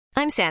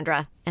I'm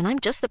Sandra, and I'm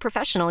just the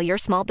professional your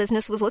small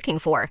business was looking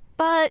for.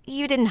 But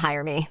you didn't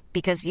hire me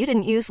because you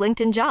didn't use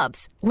LinkedIn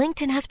Jobs.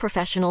 LinkedIn has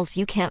professionals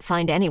you can't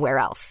find anywhere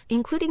else,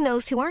 including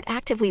those who aren't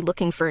actively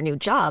looking for a new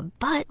job,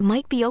 but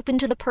might be open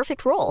to the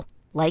perfect role,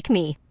 like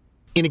me.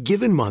 In a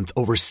given month,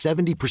 over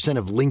 70%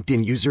 of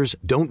LinkedIn users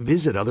don't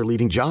visit other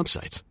leading job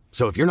sites.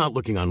 So if you're not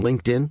looking on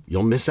LinkedIn,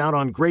 you'll miss out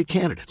on great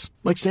candidates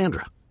like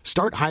Sandra.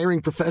 Start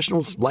hiring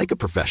professionals like a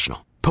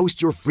professional.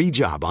 Post your free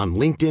job on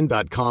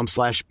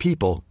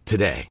linkedin.com/people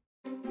today.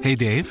 Hey,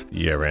 Dave.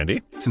 Yeah,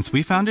 Randy. Since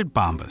we founded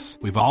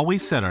Bombas, we've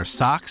always said our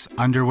socks,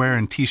 underwear,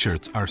 and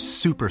T-shirts are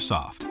super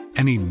soft.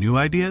 Any new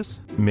ideas?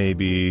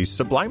 Maybe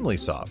sublimely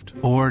soft.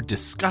 Or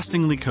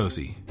disgustingly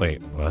cozy.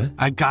 Wait, what?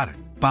 I got it.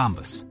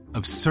 Bombas.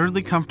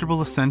 Absurdly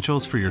comfortable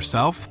essentials for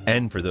yourself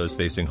and for those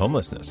facing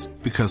homelessness.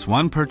 Because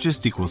one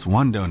purchased equals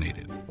one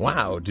donated.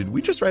 Wow, did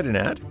we just write an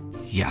ad?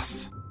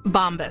 Yes.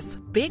 Bombas.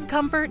 Big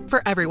comfort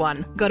for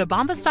everyone. Go to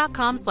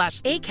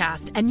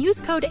bombas.com/ACAST and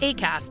use code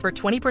ACAST for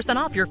 20%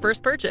 off your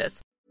first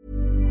purchase.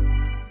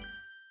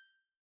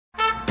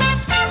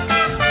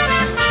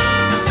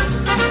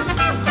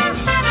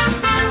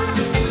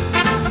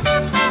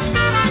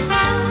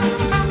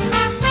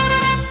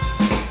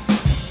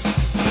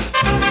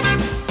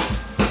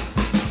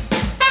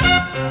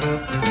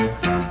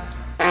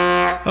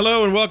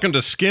 Hello and welcome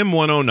to SKIM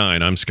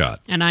 109. I'm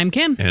Scott. And I'm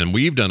Kim. And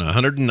we've done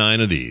 109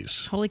 of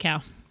these. Holy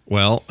cow.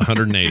 Well,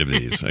 108 of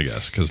these, I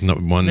guess, because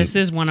This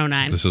is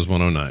 109. This is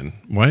 109.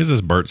 Why is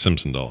this Bart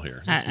Simpson doll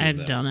here? I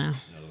don't know.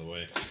 Out of the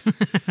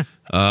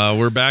way.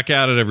 We're back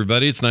at it,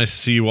 everybody. It's nice to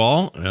see you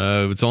all.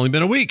 It's only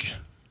been a week.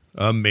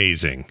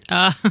 Amazing.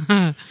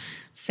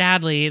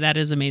 Sadly, that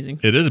is amazing.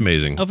 It is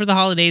amazing. Over the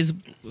holidays,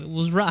 it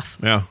was rough.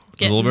 Yeah,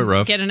 it was a little bit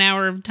rough. Get an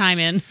hour of time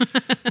in.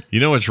 You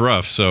know it's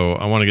rough, so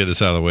I want to get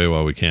this out of the way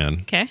while we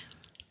can. Okay.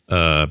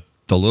 The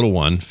little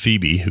one,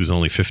 Phoebe, who's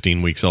only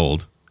 15 weeks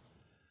old,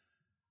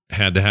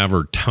 had to have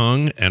her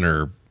tongue and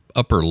her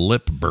upper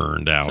lip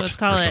burned out. So it's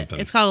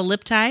called a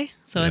lip tie.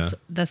 So it's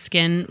the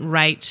skin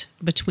right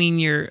between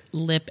your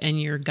lip and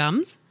your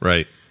gums.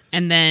 Right.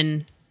 And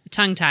then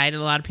tongue tied.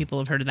 A lot of people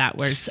have heard of that,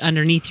 where it's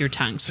underneath your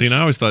tongue. See, and I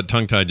always thought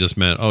tongue tied just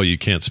meant, you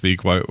can't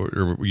speak. You're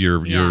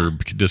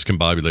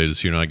discombobulated,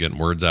 so you're not getting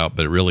words out.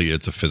 But really,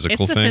 it's a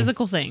physical thing. It's a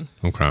physical thing.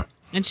 Okay.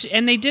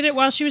 And they did it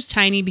while she was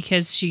tiny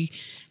because she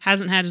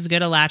hasn't had as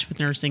good a latch with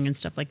nursing and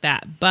stuff like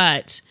that.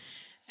 But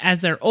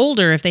as they're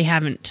older, if they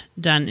haven't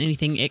done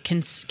anything, it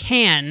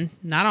can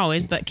not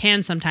always, but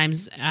can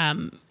sometimes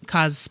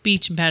cause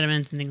speech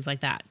impediments and things like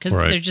that,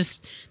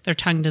 because their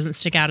tongue doesn't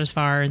stick out as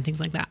far and things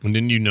like that. And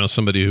didn't you know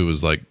somebody who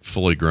was like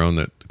fully grown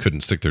that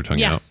couldn't stick their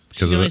tongue out?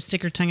 She could only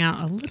stick her tongue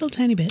out a little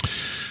tiny bit.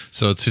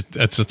 So it's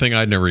a thing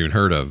I'd never even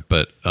heard of.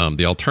 But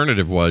the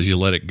alternative was you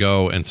let it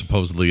go and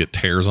supposedly it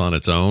tears on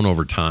its own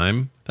over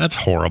time. That's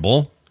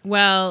horrible.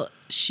 Well,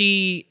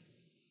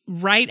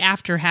 right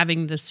after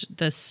having this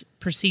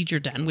procedure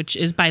done, which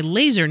is by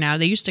laser now,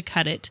 they used to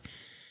cut it.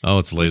 Oh,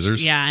 it's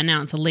lasers? Yeah, and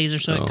now it's a laser,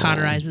 so it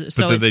cauterizes it.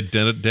 So did they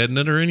deaden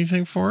it or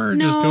anything for her?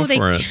 No, just go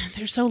for it?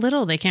 They're so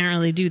little, they can't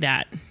really do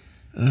that.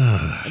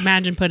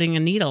 Imagine putting a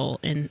needle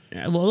in.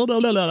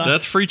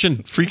 That's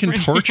freaking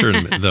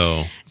torture,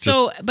 though.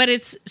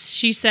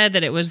 She said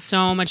that it was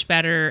so much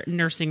better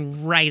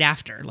nursing right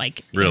after.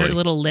 Like, really? Her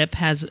little lip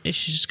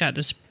she's just got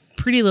this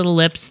pretty little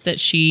lips that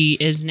she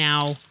is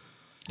now.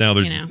 Now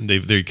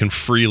they can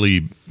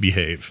freely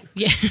behave.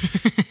 Yeah.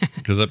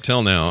 Because up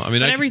till now, I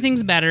mean,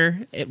 everything's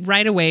better.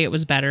 Right away, it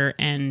was better,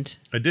 and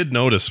I did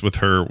notice with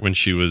her when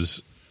she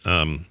was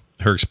her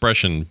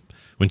expression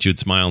when she would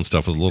smile and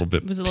stuff was a little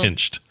bit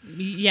pinched.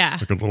 Yeah,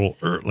 like a little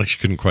like she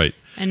couldn't quite.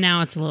 And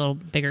now it's a little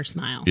bigger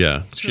smile.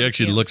 Yeah, she really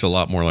actually looks a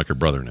lot more like her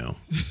brother now,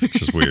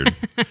 which is weird.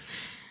 But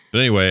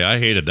anyway, I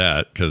hated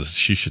that because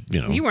she should,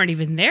 You weren't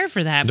even there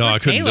for that. No, I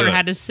couldn't. Taylor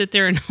had to sit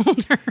there and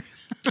hold her.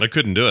 I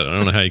couldn't do it. I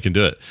don't know how you can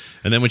do it.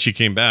 And then when she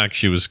came back,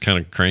 she was kind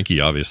of cranky,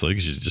 obviously,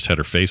 because she just had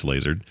her face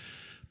lasered.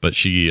 But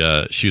she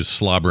was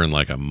slobbering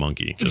like a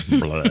monkey, just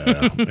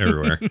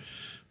everywhere.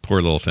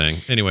 Poor little thing.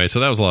 Anyway, so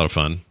that was a lot of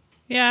fun.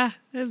 Yeah,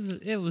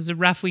 it was a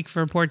rough week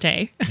for poor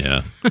Tay.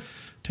 Yeah.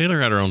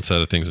 Taylor had her own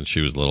set of things when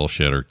she was little.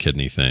 She had her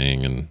kidney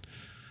thing, and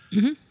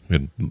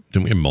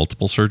didn't we have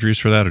multiple surgeries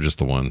for that, or just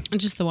the one?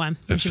 Just the one.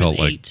 It felt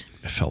like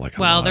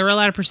a lot. There were a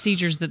lot of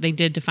procedures that they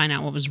did to find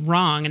out what was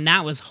wrong, and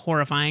that was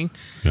horrifying.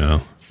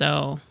 Yeah.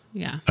 So,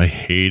 yeah. I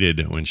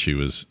hated when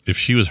if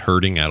she was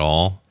hurting at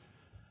all.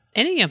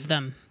 Any of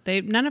them.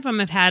 None of them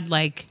have had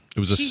like. It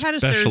was she had a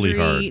especially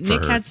surgery. hard for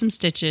Nick her. had some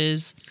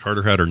stitches.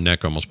 Carter had her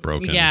neck almost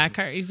broken. Yeah,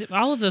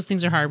 all of those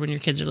things are hard when your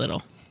kids are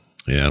little.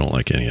 Yeah, I don't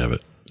like any of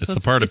it. It's the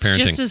part of parenting.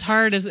 It's just as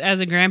hard as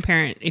a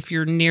grandparent if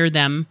you're near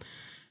them.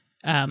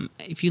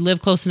 If you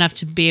live close enough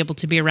to be able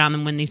to be around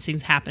them when these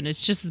things happen,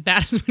 it's just as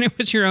bad as when it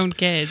was your own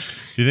kids.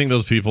 Do you think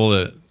those people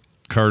that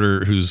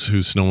Carter, whose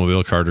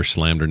snowmobile Carter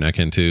slammed her neck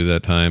into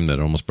that time,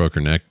 that almost broke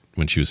her neck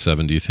when she was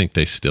 7, do you think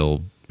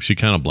she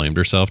kind of blamed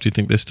herself? Do you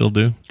think they still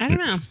do? I don't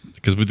know.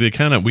 Because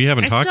we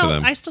haven't talked to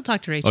them. I still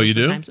talk to Rachel. Oh, you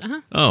sometimes. do?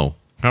 Uh-huh. Oh,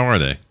 how are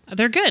they?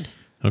 They're good.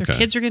 Okay. Their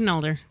kids are getting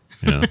older.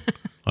 Yeah,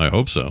 I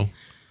hope so.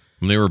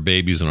 When they were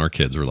babies and our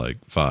kids were like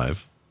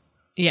 5.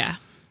 Yeah.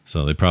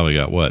 So they probably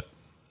got what?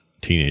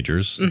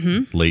 Teenagers,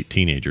 late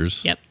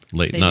teenagers. Yep.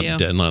 Late, they not do.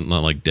 dead, not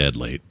like dead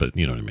late, but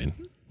you know what I mean.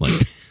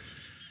 Like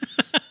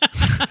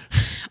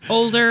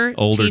older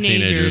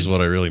teenagers is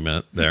what I really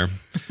meant there.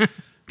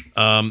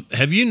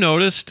 Have you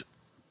noticed?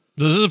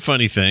 This is a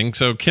funny thing.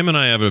 So Kim and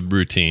I have a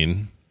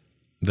routine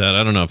that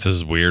I don't know if this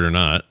is weird or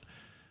not,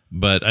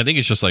 but I think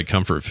it's just like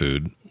comfort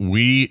food.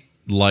 We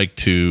like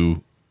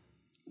to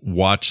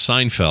watch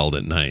Seinfeld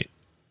at night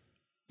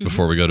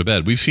before we go to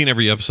bed. We've seen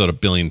every episode a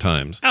billion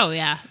times. Oh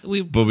yeah,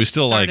 but we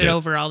still start like it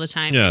over all the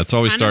time. Yeah, it's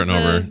always kind starting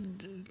over.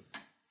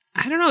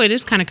 I don't know. It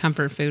is kind of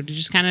comfort food. You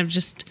just kind of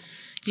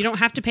you don't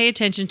have to pay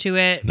attention to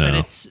it, No. but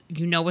it's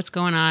what's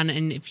going on,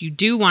 and if you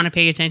do want to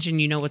pay attention,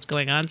 you know what's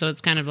going on. So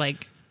it's kind of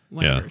like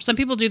whatever. Yeah. Some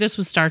people do this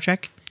with Star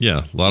Trek.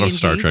 Yeah, a lot of TNG.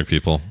 Star Trek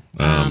people.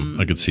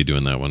 I could see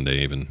doing that one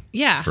day, even.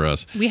 Yeah, for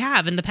us, we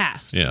have in the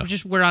past. Yeah.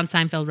 we're on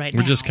Seinfeld right now.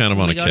 We're just kind of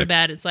when on we a go kick. to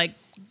bed. It's like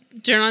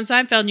turn on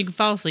Seinfeld and you can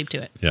fall asleep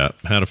to it. Yeah,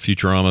 had a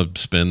Futurama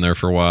spin there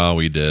for a while.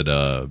 We did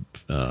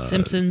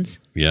Simpsons.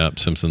 Yeah,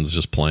 Simpsons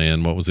just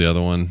playing. What was the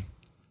other one?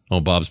 Oh,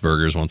 Bob's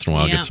Burgers. Once in a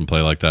while, Yeah. get some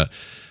play like that.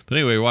 But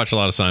anyway, we watch a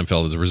lot of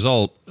Seinfeld. As a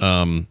result,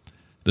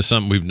 there's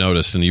something we've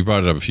noticed, and you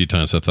brought it up a few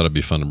times. So I thought it'd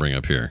be fun to bring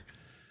up here.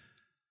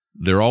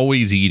 They're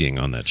always eating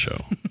on that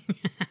show.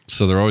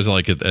 So they're always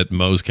like at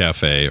Moe's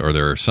Cafe, or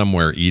they're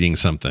somewhere eating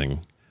something,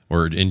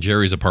 or in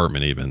Jerry's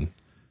apartment even.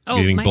 Oh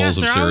eating my bowls gosh,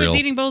 of they're cereal. always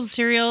eating bowls of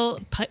cereal,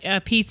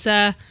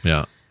 pizza,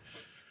 Yeah.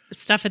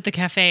 stuff at the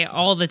cafe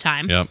all the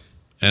time. Yep.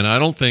 And I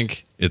don't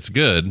think it's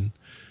good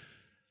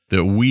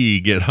that we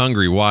get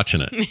hungry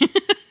watching it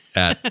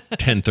at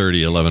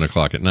 10:30, 11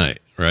 o'clock at night,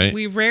 right?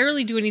 We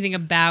rarely do anything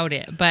about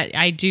it, but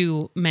I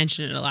do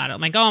mention it a lot. I'm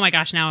like, oh my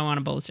gosh, now I want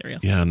a bowl of cereal.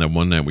 Yeah, and that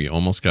one night we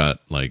almost got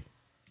like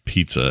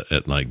pizza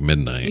at like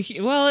midnight.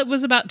 Well, it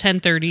was about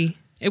 10:30.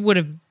 It would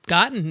have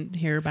gotten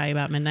here by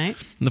about midnight.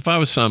 And if I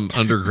was some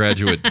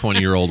undergraduate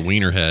 20-year-old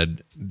wienerhead,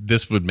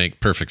 this would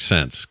make perfect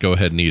sense. Go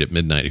ahead and eat at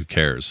midnight. Who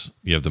cares?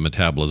 You have the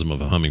metabolism of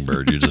a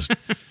hummingbird. You just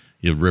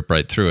you rip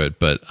right through it.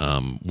 But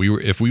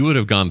if we would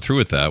have gone through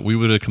with that, we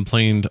would have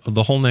complained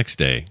the whole next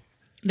day.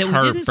 That we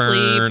didn't sleep.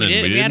 Heartburn,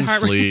 and we didn't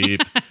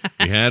sleep.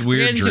 We had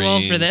weird We're dreams. too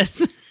old for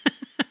this.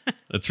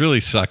 It really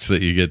sucks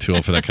that you get too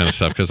old for that kind of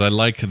stuff, because I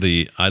like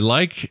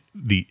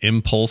the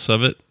impulse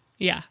of it,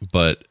 Yeah.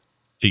 but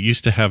it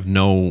used to have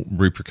no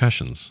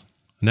repercussions.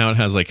 Now it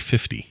has like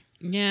 50.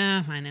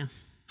 Yeah, I know.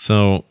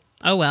 So,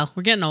 Oh well,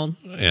 we're getting old.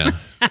 yeah.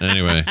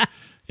 Anyway,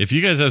 if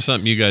you guys have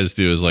something you guys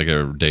do as like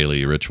a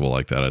daily ritual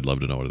like that, I'd love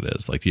to know what it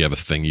is. Like, do you have a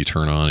thing you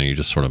turn on and you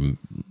just sort of,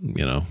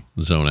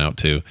 zone out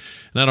to?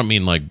 And I don't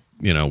mean like,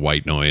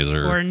 white noise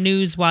Or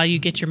news while you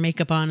get your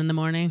makeup on in the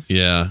morning.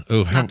 yeah. Oh,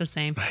 It's not the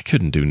same. I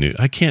couldn't do news.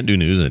 I can't do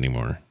news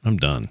anymore. I'm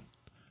done.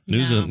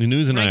 News No.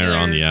 and I are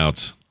on Regular- the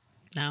outs.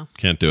 No.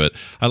 Can't do it.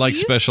 I like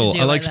used to special. do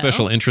I like it,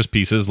 special though. interest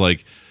pieces.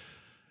 Like,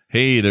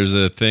 hey, there's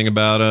a thing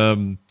about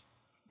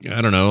I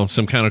don't know,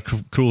 some kind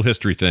of cool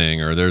history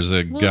thing, or there's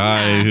a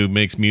guy yeah. who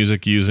makes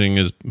music using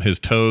his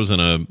toes in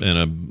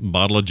a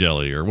bottle of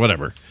jelly, or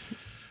whatever.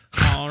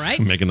 All right.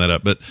 I'm making that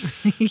up, but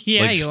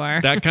Yeah, like, you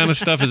are. that kind of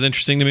stuff is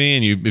interesting to me.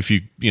 And if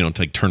you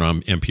like turn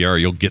on NPR,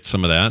 you'll get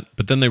some of that.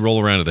 But then they roll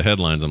around to the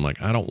headlines. I'm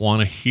like, I don't want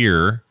to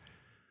hear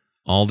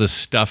all this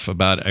stuff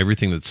about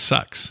everything that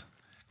sucks,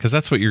 because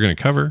that's what you're going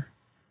to cover.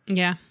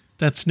 Yeah.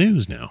 That's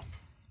news now,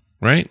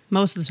 right?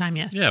 Most of the time,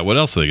 yes. Yeah. What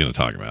else are they going to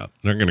talk about?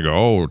 They're going to go,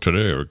 oh,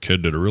 today a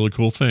kid did a really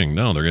cool thing.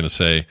 No, they're going to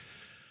say,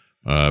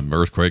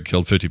 earthquake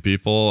killed 50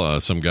 people.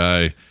 Some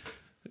guy,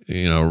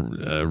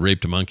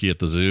 raped a monkey at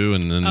the zoo,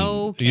 and then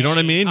Okay. you know what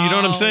I mean. You know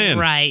what I'm saying,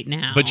 Right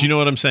now. But you know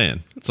what I'm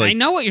saying. It's like I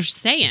know what you're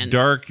saying.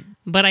 dark.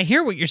 But I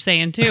hear what you're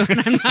saying too,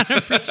 and I'm not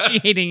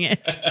appreciating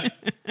it.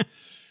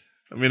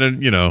 I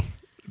mean,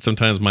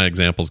 sometimes my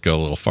examples go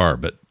a little far,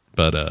 but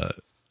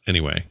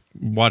anyway,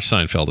 watch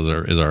Seinfeld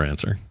is our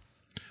answer.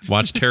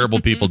 Watch terrible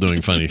people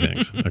doing funny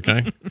things.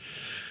 Okay.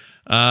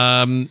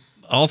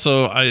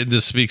 Also,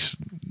 this speaks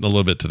a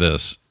little bit to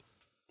this.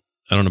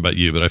 I don't know about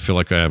you, but I feel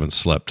like I haven't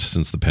slept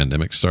since the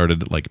pandemic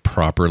started, like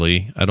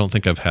properly. I don't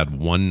think I've had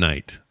one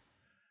night.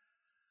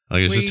 Like,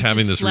 I was Where just you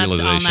having this slept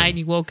realization. all night and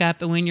you woke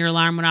up, and when your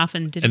alarm went off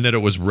and And that it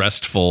was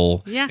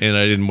restful. Yeah. And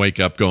I didn't wake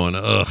up going,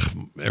 ugh,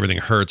 everything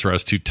hurts, or I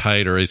was too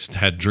tight, or I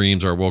had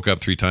dreams, or I woke up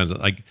 3 times.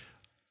 Like,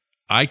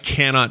 I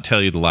cannot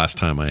tell you the last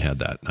time I had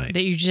that night.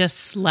 that you just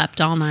slept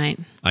all night.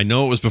 I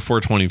know it was before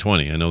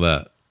 2020. I know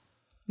that.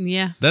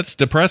 Yeah. That's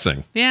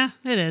depressing. Yeah,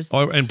 it is.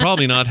 And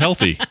probably not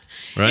healthy,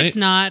 right? It's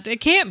not.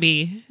 It can't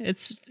be.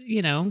 It's,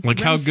 Like,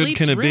 how REM good sleep's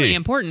can it really be?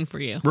 important for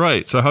you.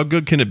 Right. So how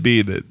good can it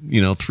be that,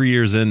 3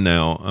 years in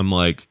now, I'm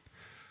like,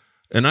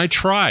 and I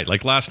tried.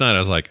 Like last night, I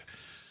was like,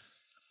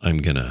 I'm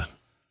going to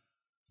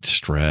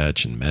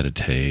stretch and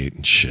meditate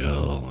and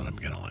chill. And I'm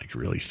going to like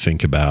really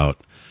think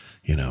about,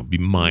 be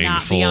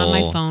mindful. Not be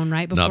on my phone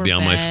right before Not be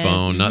on my bed.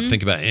 phone. Not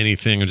think about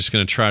anything. I'm just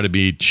going to try to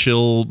be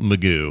chill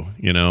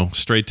Magoo,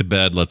 straight to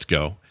bed. Let's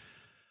go.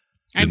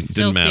 I'm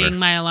still didn't matter. seeing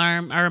my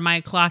alarm or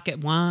my clock at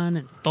 1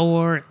 and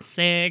 4 and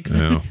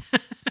 6. Yeah.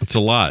 It's a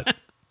lot.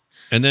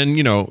 And then,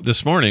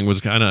 this morning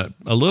was kind of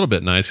a little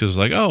bit nice because it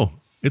was like, oh,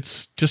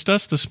 it's just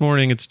us this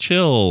morning. It's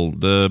chill.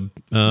 You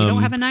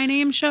don't have a 9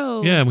 a.m.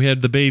 show. Yeah, we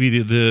had the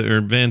baby.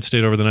 Van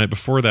stayed over the night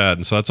before that,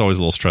 and so that's always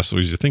a little stressful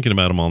because you're thinking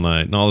about him all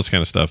night and all this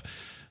kind of stuff.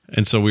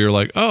 And so we were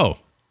like, oh,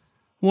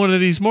 one of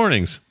these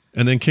mornings.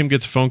 And then Kim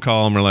gets a phone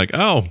call, and we're like,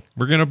 oh,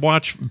 we're going to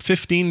watch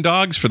 15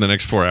 dogs for the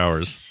next 4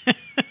 hours.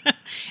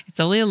 It's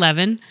only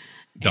 11.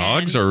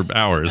 Dogs or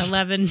hours?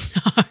 11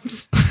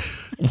 dogs.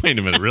 Wait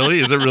a minute, really?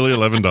 Is it really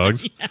 11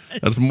 dogs? Yes.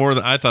 That's more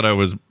than I thought. I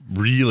was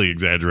really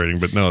exaggerating,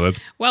 but no, that's...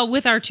 Well,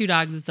 with our 2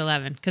 dogs, it's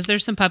 11 because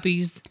there's some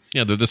puppies.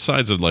 Yeah, they're the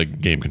size of like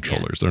game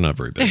controllers. Yeah. They're not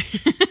very big.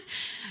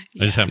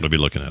 I just happen to be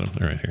looking at them.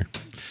 They're right here.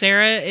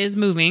 Sarah is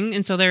moving,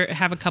 and so they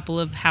have a couple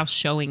of house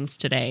showings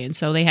today, and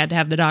so they had to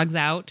have the dogs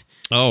out.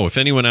 Oh, if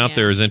anyone out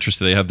there is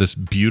interested, they have this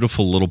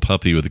beautiful little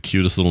puppy with the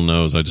cutest little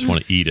nose. I just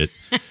want to eat it.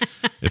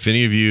 If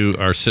any of you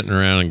are sitting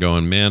around and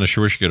going, man, I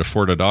sure wish I could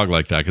afford a dog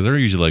like that, because they're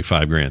usually like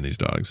 $5,000, these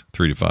dogs,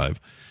 3 to 5.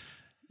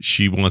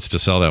 She wants to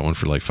sell that one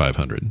for like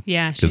 $500.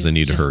 Yeah. Because they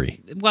need to hurry.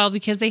 Well,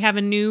 because they have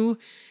a new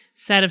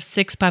set of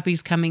 6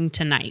 puppies coming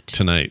tonight.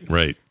 Tonight,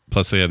 right.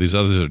 Plus they have these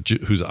others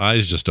whose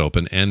eyes just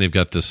open, and they've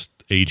got this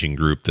aging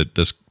group that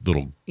this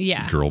little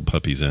girl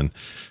puppy's in.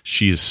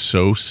 She's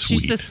so sweet.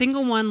 She's the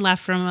single one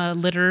left from a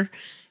litter,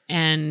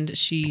 and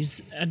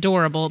she's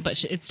adorable,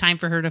 but it's time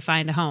for her to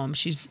find a home.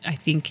 She's, I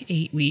think,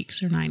 8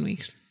 weeks or 9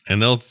 weeks.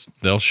 And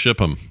they'll ship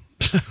them.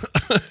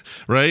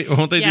 Right?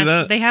 Won't they do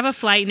that? They have a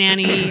flight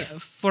nanny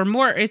for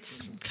more.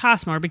 It's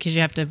costs more because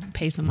you have to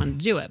pay someone to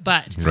do it.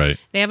 But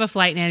they have a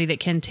flight nanny that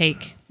can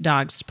take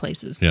dogs to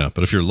places. Yeah,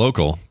 but if you're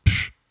local,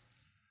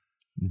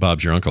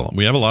 Bob's your uncle.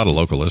 We have a lot of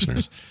local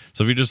listeners.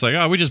 So if you're just like,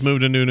 oh, we just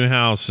moved into a new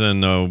house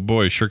and oh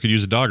boy, sure could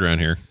use a dog around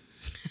here.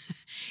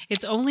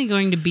 It's only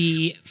going to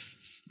be,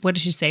 what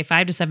did she say,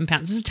 5 to 7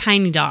 pounds. This is a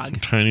tiny dog.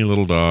 Tiny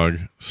little dog.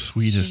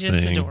 Sweetest thing.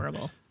 She's just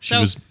adorable. She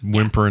was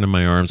whimpering in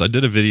my arms. I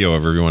did a video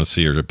of her if you want to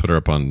see her, to put her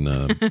up on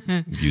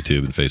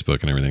YouTube and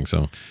Facebook and everything.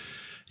 So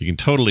you can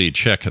totally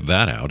check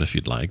that out if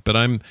you'd like. But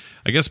I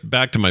guess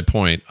back to my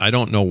point, I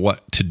don't know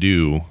what to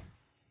do.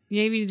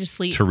 Maybe to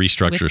sleep to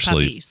restructure with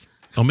sleep. Puppies.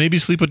 Oh, maybe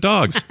sleep with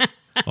dogs.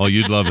 Oh,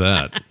 you'd love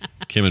that.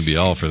 Kim would be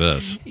all for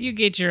this. You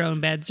get your own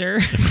bed, sir.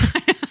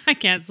 I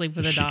can't sleep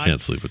with a dog. She can't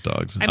sleep with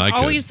dogs. I'm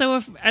always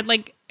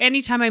like,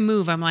 anytime I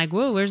move, I'm like,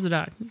 whoa, where's the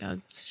dog?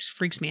 It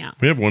freaks me out.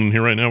 We have one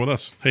here right now with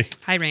us. Hey.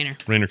 Hi, Rainer.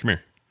 Rainer, come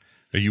here.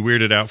 Are you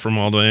weirded out from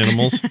all the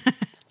animals?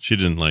 She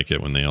didn't like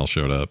it when they all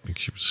showed up.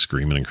 She was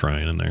screaming and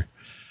crying in there.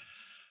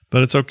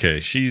 But it's okay.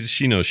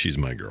 She knows she's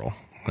my girl.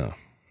 Oh.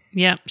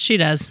 Yeah, she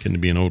does. Getting to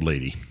be an old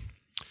lady.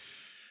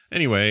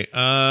 Anyway,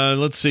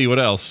 let's see what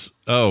else.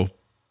 Oh,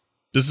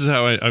 this is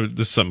how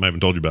this is something I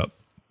haven't told you about.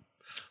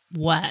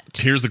 What?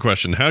 Here's the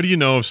question. How do you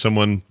know if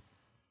someone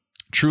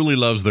truly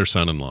loves their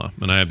son-in-law?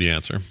 And I have the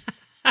answer.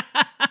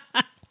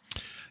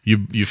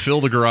 You fill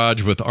the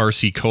garage with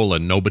RC Cola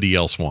nobody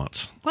else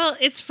wants. Well,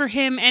 it's for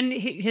him, and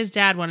his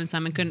dad wanted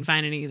some and couldn't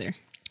find it either.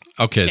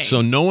 Okay,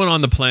 so no one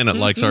on the planet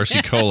likes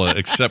RC Cola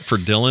except for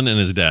Dylan and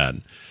his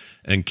dad.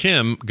 And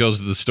Kim goes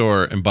to the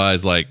store and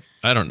buys like,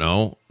 I don't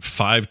know,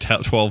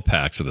 12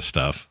 packs of the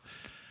stuff.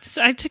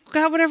 So I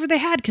got whatever they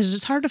had because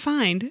it's hard to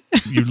find.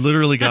 You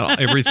literally got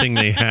everything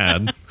they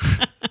had.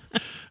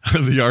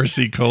 The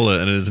RC Cola,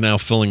 and it is now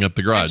filling up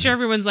the garage. I'm sure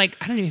everyone's like,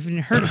 I don't even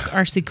heard of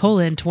RC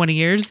Cola in 20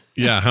 years.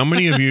 Yeah, how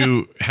many of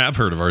you have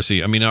heard of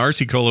RC? I mean,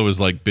 RC Cola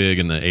was like big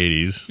in the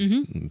 80s,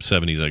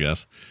 70s, I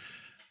guess.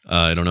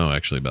 I don't know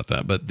actually about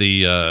that, but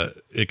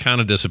it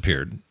kind of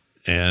disappeared,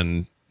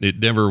 and it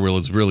never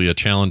was really a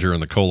challenger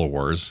in the cola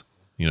wars.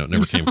 You know, it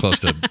never came close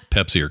to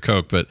Pepsi or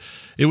Coke, but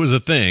it was a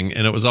thing,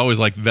 and it was always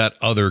like that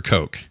other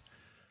Coke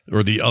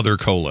or the other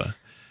cola.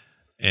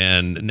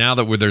 And now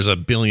that there's a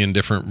billion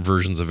different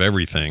versions of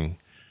everything,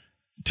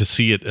 to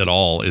see it at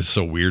all is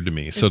so weird to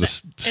me. Is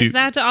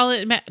that all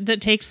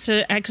that takes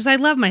to? Because I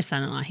love my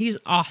son-in-law; he's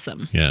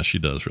awesome. Yeah, she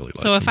does really like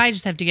him. So if I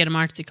just have to get him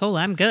RC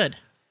Cola, I'm good.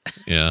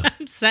 Yeah,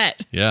 I'm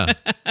set. Yeah,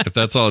 if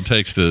that's all it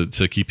takes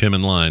to keep him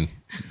in line,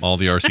 all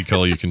the RC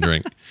Cola you can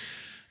drink.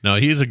 No,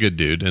 he's a good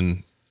dude,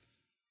 and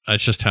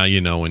that's just how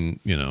you know when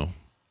you know.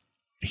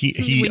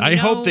 I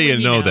hope they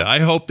know that. I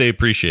hope they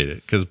appreciate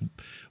it, because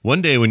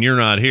one day when you're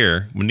not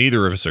here, when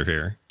neither of us are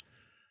here,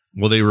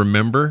 will they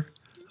remember?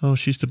 Oh,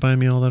 she used to buy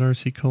me all that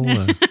RC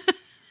Cola.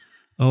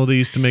 Oh, they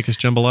used to make us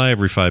jambalaya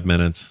every 5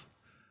 minutes.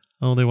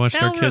 Oh, they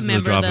watched our kids in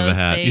the drop of a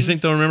hat. Things. You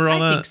think they'll remember all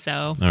that? I think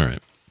so. All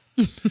right.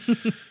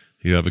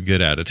 You have a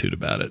good attitude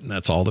about it, and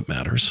that's all that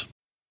matters.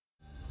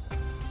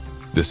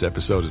 This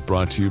episode is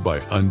brought to you by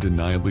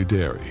Undeniably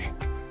Dairy.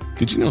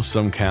 Did you know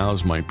some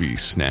cows might be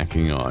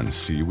snacking on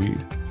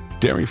seaweed?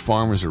 Dairy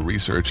farmers are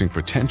researching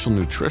potential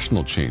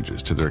nutritional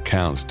changes to their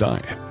cows'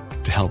 diet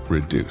to help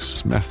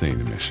reduce methane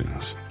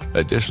emissions.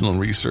 Additional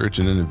research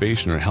and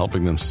innovation are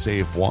helping them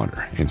save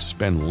water and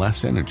spend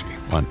less energy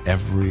on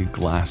every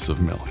glass of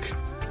milk.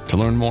 To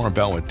learn more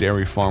about what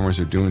dairy farmers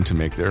are doing to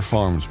make their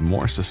farms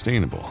more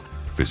sustainable,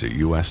 visit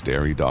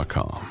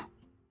usdairy.com.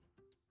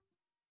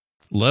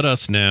 let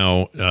us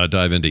now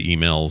dive into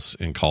emails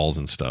and calls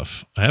and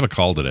stuff. I have a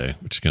call today,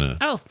 which is going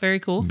to very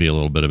cool. Be a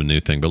little bit of a new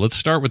thing. But let's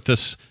start with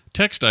this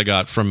text I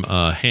got from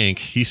Hank.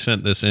 He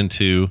sent this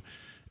into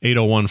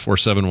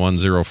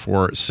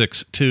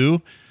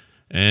 801-471-0462.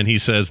 And he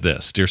says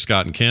this: Dear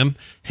Scott and Kim,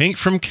 Hank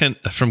from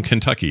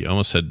Kentucky. I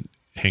almost said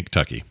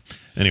Hank-tucky.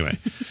 Anyway.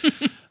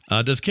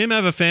 Does Kim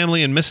have a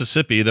family in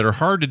Mississippi that are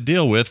hard to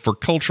deal with for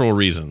cultural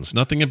reasons?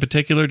 Nothing in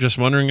particular, just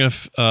wondering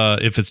if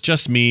it's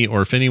just me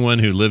or if anyone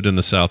who lived in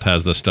the South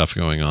has this stuff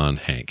going on,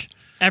 Hank.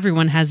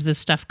 Everyone has this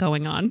stuff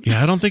going on.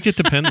 Yeah, I don't think it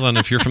depends on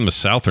if you're from the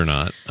South or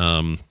not.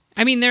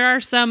 I mean, there are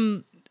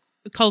some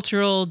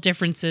cultural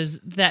differences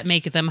that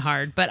make them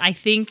hard, but I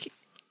think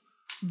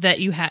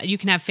that you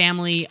can have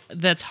family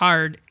that's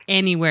hard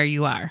anywhere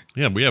you are.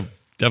 Yeah, we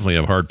definitely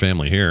have hard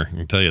family here. I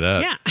can tell you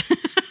that. Yeah.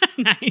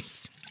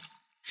 Nice.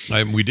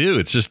 We do.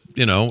 It's just,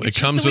 it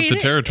comes with the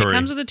territory. It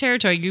comes with the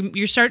territory.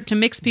 You start to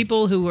mix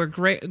people who are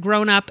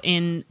grown up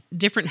in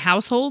different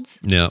households.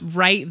 Yeah.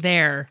 Right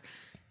there,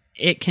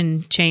 it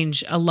can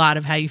change a lot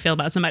of how you feel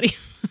about somebody.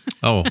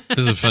 Oh, this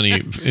is a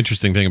funny,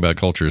 interesting thing about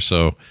culture.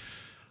 So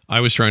I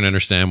was trying to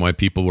understand why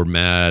people were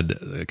mad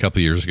a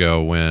couple years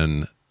ago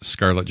when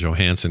Scarlett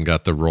Johansson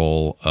got the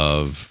role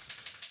of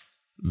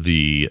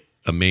a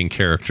main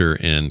character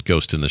in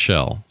Ghost in the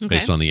Shell,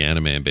 based on the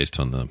anime and based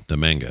on the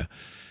manga.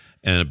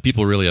 And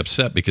people were really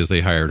upset because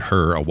they hired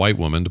her, a white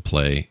woman, to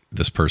play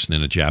this person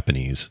in a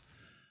Japanese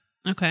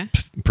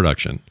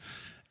production.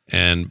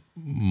 And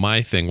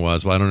my thing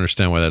was, well, I don't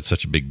understand why that's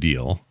such a big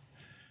deal.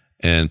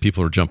 And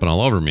people are jumping all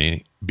over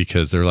me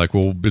because they're like,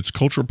 well, it's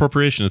cultural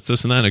appropriation. It's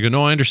this and that. And I go,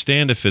 no, I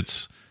understand if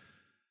it's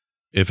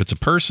a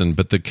person,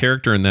 but the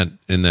character in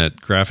that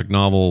graphic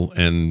novel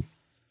and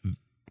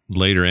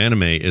later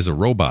anime is a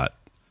robot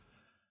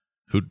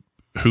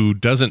who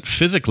doesn't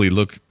physically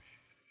look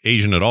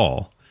Asian at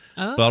all.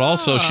 Oh, but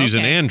also she's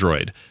an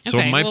android.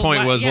 So my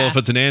point was, well, if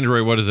it's an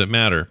android, what does it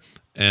matter?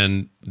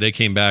 And they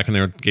came back and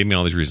they gave me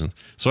all these reasons.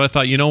 So I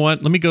thought, you know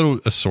what? Let me go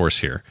to a source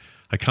here.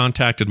 I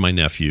contacted my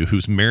nephew,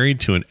 who's married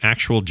to an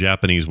actual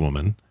Japanese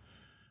woman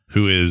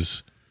who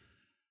is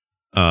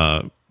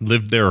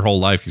lived there her whole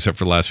life except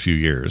for the last few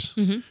years.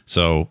 Mm-hmm.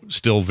 So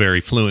still very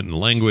fluent in the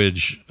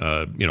language,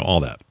 all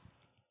that.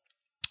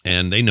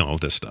 And they know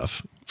this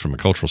stuff from a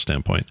cultural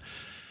standpoint.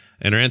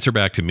 And her answer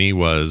back to me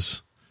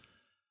was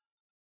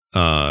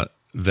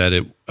that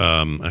it,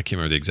 I can't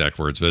remember the exact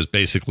words, but it's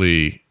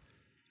basically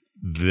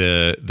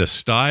the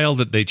style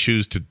that they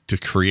choose to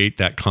create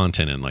that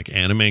content in, like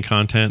anime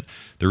content.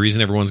 The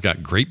reason everyone's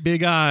got great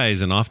big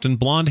eyes and often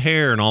blonde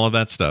hair and all of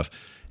that stuff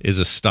is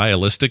a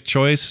stylistic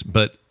choice,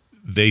 but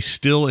they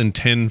still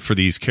intend for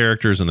these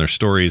characters and their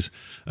stories,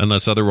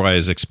 unless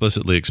otherwise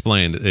explicitly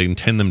explained, they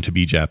intend them to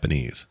be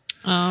Japanese.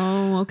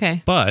 Oh,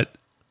 okay. But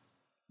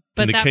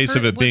in the case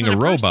of it being a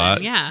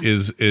robot,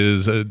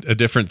 is a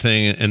different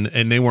thing,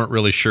 and they weren't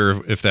really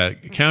sure if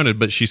that counted.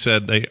 But she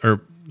said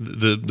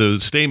the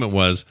statement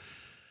was,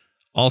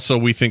 also,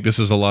 we think this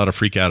is a lot of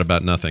freak out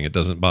about nothing. It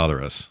doesn't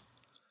bother us.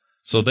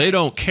 So they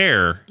don't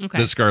care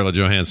that Scarlett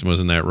Johansson was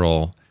in that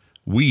role.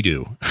 We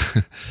do.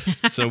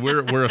 So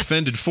we're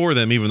offended for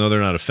them, even though they're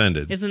not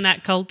offended. Isn't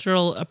that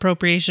cultural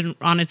appropriation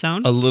on its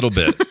own? A little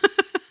bit.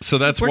 So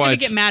that's we're why going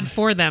to get mad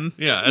for them.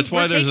 Yeah, that's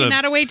why there's taking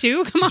that away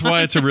too. Come on. That's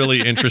why it's a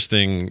really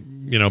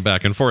interesting,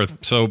 back and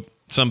forth. So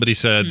somebody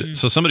said,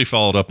 somebody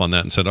followed up on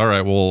that and said, all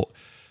right, well,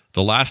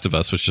 The Last of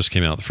Us, which just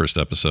came out the first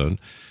episode,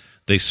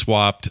 they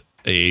swapped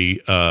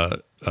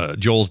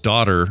Joel's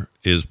daughter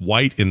is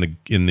white in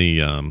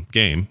the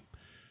game,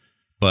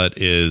 but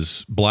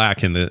is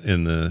black in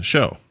the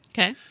show.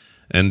 Okay.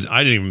 And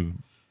I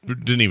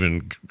didn't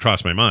even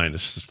cross my mind.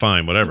 It's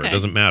fine, whatever. Okay. It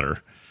doesn't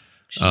matter.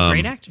 She's a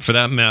great actress.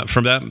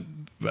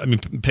 I mean,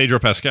 Pedro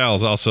Pascal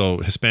is also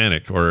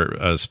Hispanic, or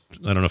I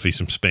don't know if he's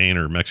from Spain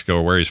or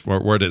Mexico or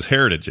where his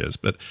heritage is,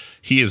 but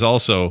he is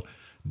also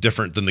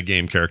different than the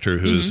game character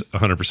who's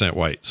 100%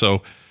 white.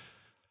 So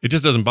it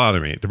just doesn't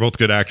bother me. They're both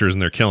good actors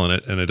and they're killing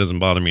it, and it doesn't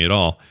bother me at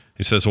all.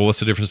 He says, well, what's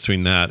the difference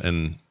between that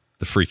and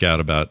the freak out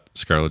about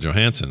Scarlett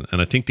Johansson?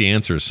 And I think the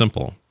answer is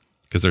simple,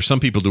 because there's some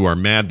people who are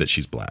mad that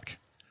she's black.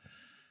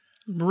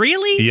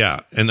 Really? Yeah.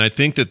 And I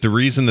think that the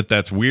reason that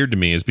that's weird to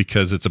me is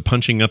because it's a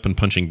punching up and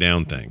punching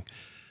down thing.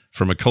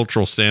 From a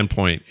cultural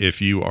standpoint,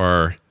 if you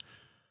are,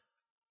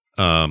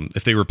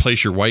 if they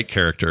replace your white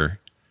character,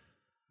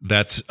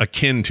 that's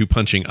akin to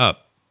punching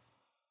up,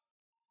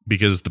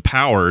 because the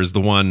power is the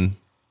one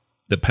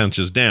that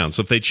punches down.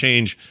 So if they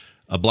change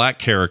a black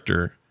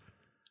character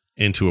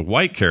into a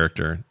white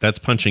character, that's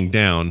punching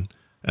down,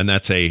 and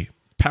that's a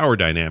power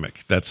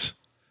dynamic. That's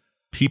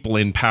people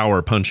in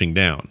power punching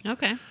down.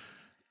 Okay.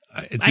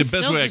 It's the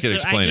best way I could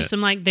explain it. I just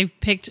am like, they've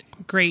picked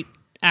great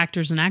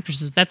actors and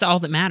actresses. That's all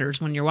that matters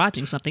when you're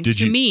watching something.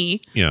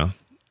 Me. Yeah.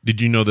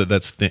 Did you know that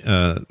that's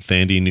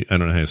Thandie? I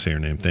don't know how to say her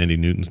name. Thandie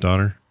Newton's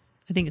daughter?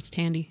 I think it's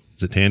Tandy.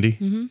 Is it Tandy?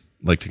 Mm-hmm.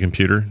 Like the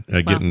computer?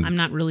 I'm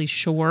not really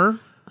sure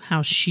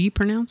how she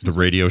pronounces the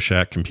Radio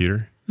Shack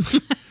computer.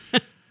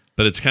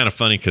 But it's kind of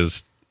funny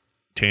because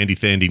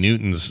Thandie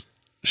Newton's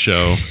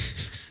show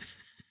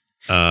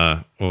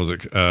what was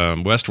it?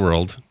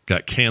 Westworld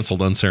got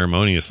canceled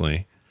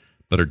unceremoniously,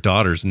 but her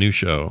daughter's new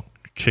show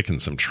kicking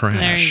some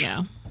trash. There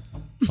you go.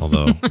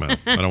 Although, well,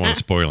 I don't want to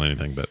spoil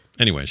anything, but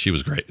anyway, she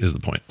was great, is the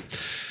point.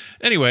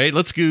 Anyway,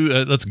 let's go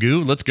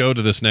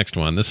to this next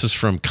one. This is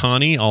from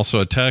Connie,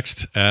 also a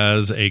text.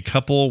 As a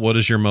couple, what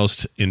is your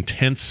most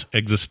intense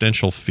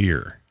existential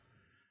fear?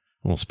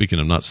 Well, speaking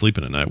of not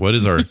sleeping at night, what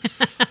is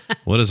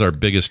our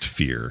biggest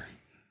fear?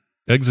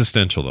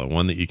 Existential, though,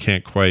 one that you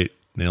can't quite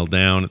nail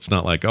down. It's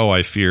not like, oh,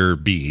 I fear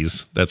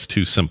bees. That's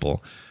too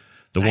simple.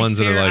 The ones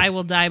that are like, I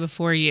will die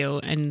before you,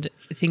 and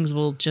things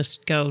will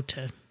just go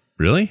to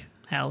really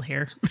hell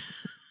here.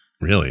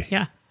 Really?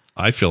 Yeah.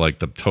 I feel like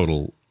the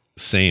total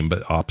same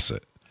but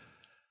opposite.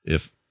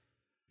 If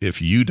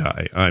you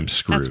die, I'm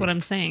screwed. That's what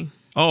I'm saying.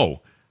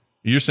 Oh,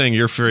 you're saying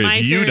you're afraid My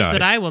if you fear is die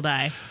that I will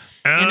die,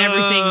 and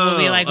everything will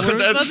be like, what are we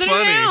that's supposed to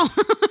do now?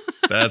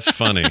 That's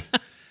funny.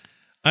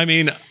 I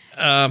mean,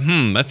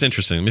 that's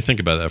interesting. Let me think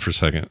about that for a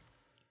second.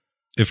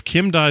 If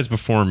Kim dies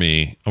before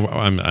me,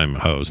 I'm a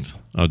host.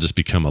 I'll just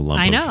become a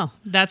lump. I know.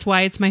 That's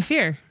why it's my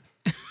fear.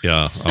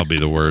 Yeah, I'll be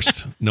the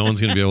worst. No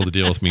one's going to be able to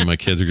deal with me. My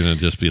kids are going to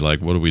just be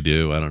like, what do we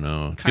do? I don't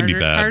know. It's going to be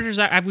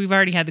bad. We've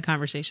already had the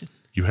conversation.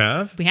 You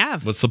have? We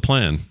have. What's the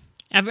plan?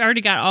 I've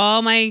already got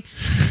all my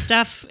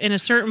stuff in a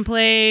certain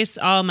place,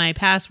 all my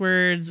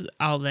passwords,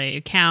 all the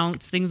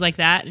accounts, things like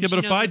that. Yeah, but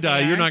if I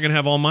die, you're not going to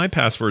have all my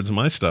passwords and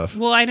my stuff.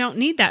 Well, I don't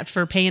need that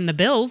for paying the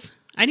bills.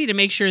 I need to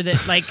make sure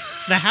that like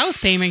the house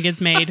payment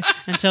gets made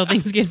until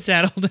things get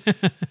settled.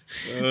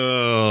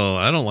 Oh,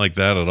 I don't like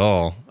that at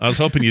all. I was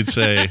hoping you'd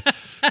say,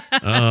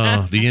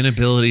 oh, the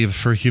inability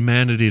for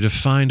humanity to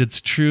find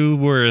its true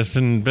worth.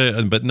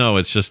 But no,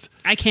 it's just...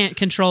 I can't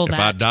control that. If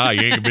I die,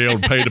 you ain't going to be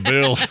able to pay the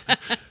bills.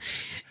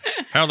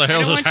 How the hell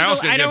is this house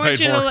going to get paid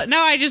for?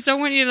 No, I just don't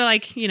want you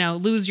to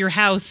lose your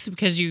house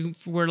because you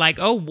were like,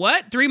 oh,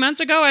 what? 3 months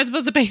ago I was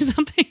supposed to pay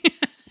something?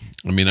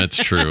 I mean, that's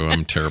true.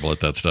 I'm terrible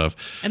at that stuff.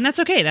 And that's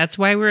okay. That's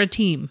why we're a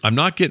team. I'm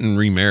not getting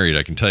remarried,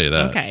 I can tell you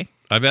that. Okay.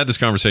 I've had this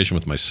conversation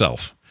with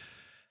myself.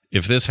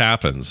 If this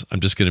happens,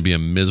 I'm just going to be a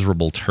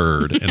miserable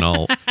turd, and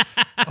I'll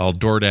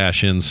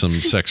DoorDash in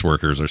some sex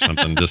workers or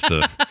something just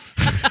to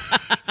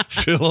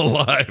feel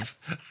alive.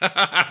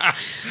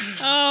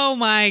 Oh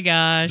my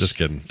gosh. Just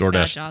kidding.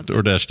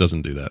 DoorDash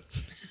doesn't do that.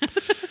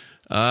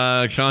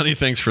 Connie,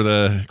 thanks for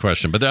the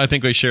question. But I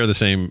think we share the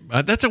same.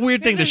 That's a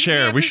weird thing to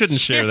share. We shouldn't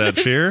share that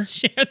fear.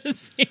 Share the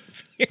same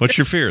fear. What's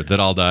your fear?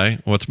 That I'll die?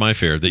 What's my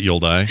fear? That you'll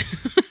die?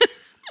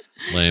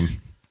 Lame.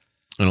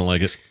 I don't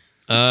like it.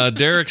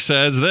 Derek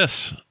says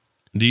this.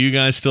 Do you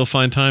guys still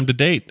find time to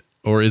date?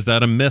 Or is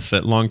that a myth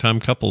that longtime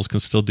couples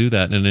can still do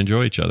that and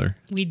enjoy each other?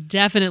 We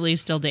definitely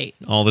still date.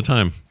 All the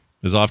time.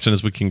 As often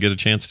as we can get a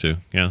chance to.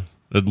 Yeah.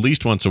 At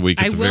least once a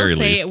week at the very least.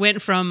 I will say it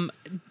went from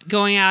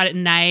going out at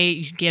night,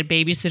 you get a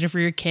babysitter for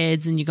your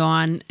kids, and you go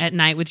on at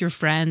night with your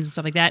friends and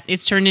stuff like that.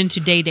 It's turned into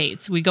day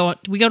dates. We go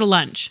to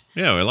lunch.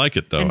 Yeah, I like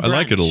it though. I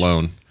like it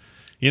alone.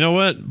 You know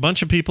what?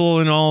 Bunch of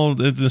people in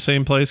the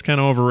same place, kind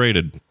of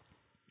overrated.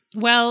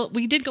 Well,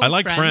 we did go. I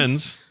like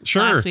friends.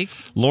 Sure. Last week.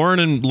 Lauren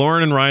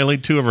and Riley,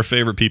 two of our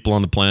favorite people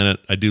on the planet.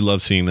 I do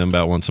love seeing them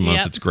about once a month.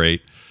 Yep. It's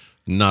great.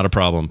 Not a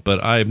problem.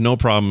 But I have no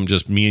problem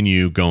just me and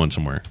you going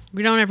somewhere.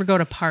 We don't ever go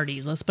to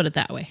parties. Let's put it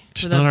that way.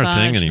 It's not our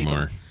thing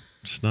anymore.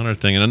 It's not our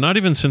thing. And not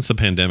even since the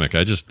pandemic.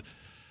 I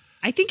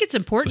think it's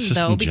important,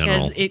 though,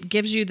 because it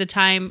gives you the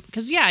time.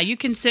 Because, yeah, you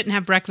can sit and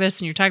have breakfast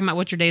and you're talking about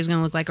what your day is going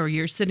to look like, or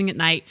you're sitting at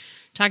night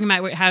talking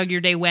about how your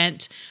day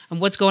went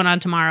and what's going on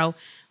tomorrow.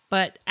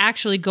 But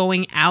actually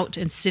going out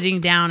and sitting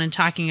down and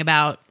talking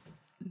about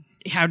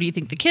how do you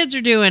think the kids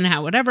are doing,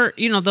 how whatever,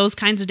 those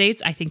kinds of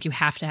dates, I think you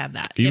have to have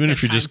that. Even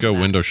if you just go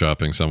window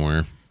shopping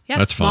somewhere. Yeah,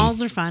 that's fun.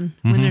 Malls are fun.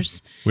 Mm-hmm. When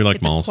we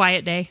like malls. It's a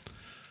quiet day.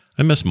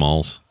 I miss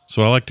malls,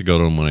 so I like to go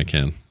to them when I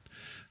can.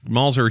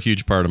 Malls are a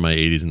huge part of my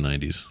 80s and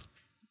 90s.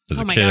 As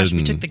a kid gosh,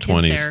 we took the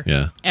kids 20s,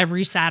 there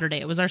every Saturday.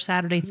 It was our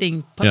Saturday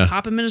thing.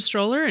 Pop them in a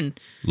stroller and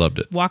loved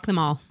it. Walk them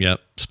all. Yep.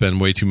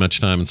 Spend way too much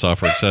time in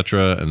software,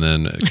 etc., and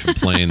then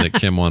complain that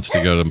Kim wants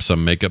to go to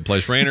some makeup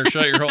place. Rainer,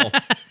 shut your hole.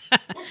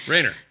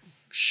 Rainer.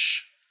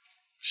 Shh.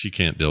 She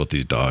can't deal with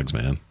these dogs,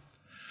 man.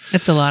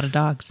 It's a lot of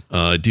dogs.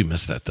 I do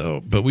miss that,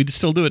 though. But we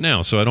still do it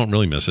now, so I don't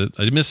really miss it.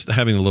 I miss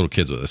having the little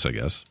kids with us, I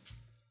guess.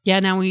 Yeah,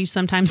 now we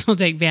sometimes will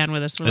take Van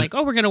with us. We're like,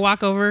 we're going to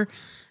walk over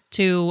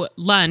to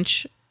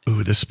lunch.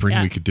 Ooh, this spring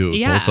we could do it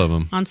with both of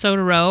them. On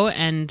Soda Row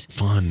and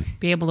fun.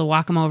 Be able to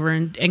walk them over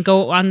and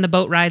go on the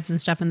boat rides and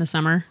stuff in the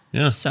summer.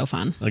 Yeah. So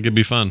fun. That could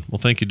be fun. Well,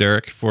 thank you,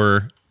 Derek,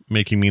 for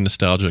making me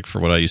nostalgic for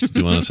what I used to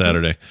do on a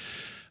Saturday.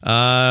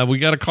 We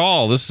got a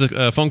call. This is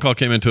a phone call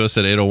came into us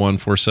at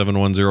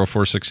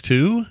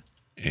 801-471-0462,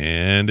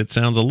 and it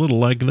sounds a little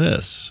like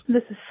this.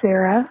 This is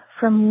Sarah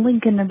from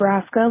Lincoln,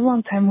 Nebraska,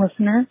 longtime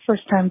listener,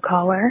 first-time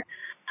caller.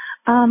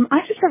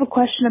 I just have a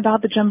question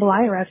about the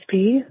jambalaya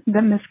recipe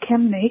that Miss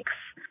Kim makes.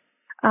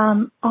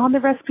 On the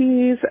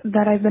recipes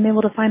that I've been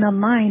able to find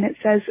online, it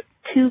says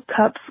 2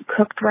 cups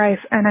cooked rice,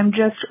 and I'm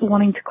just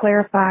wanting to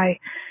clarify,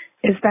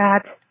 is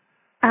that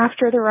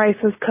after the rice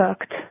is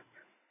cooked,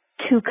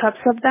 2 cups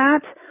of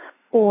that,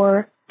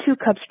 or 2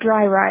 cups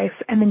dry rice,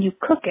 and then you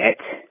cook it,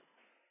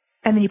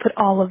 and then you put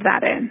all of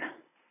that in.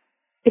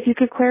 If you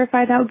could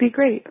clarify, that would be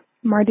great.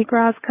 Mardi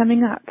Gras is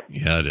coming up.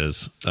 Yeah, it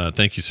is.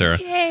 Thank you, Sarah.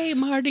 Yay,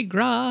 Mardi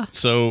Gras.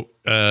 So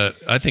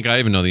I think I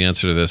even know the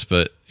answer to this,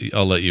 but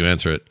I'll let you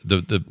answer it.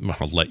 I'll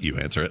let you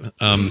answer it.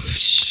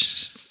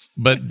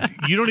 But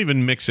you don't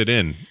even mix it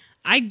in.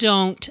 I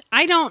don't,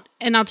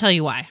 and I'll tell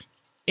you why.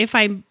 If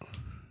an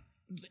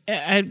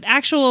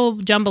actual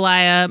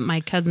jambalaya,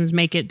 my cousins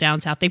make it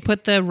down south. They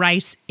put the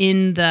rice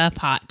in the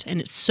pot,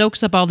 and it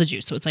soaks up all the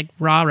juice. So it's like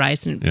raw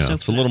rice, and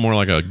It's a little more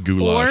like a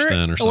goulash or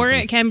something. Or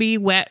it can be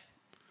wet,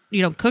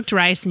 cooked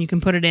rice, and you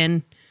can put it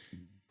in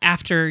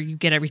after you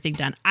get everything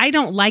done. I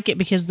don't like it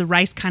because the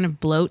rice kind of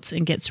bloats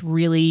and gets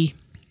really,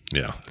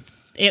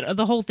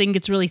 the whole thing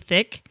gets really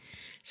thick.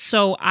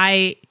 So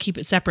I keep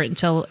it separate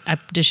until I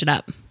dish it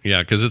up.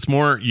 Yeah, because it's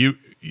more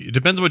it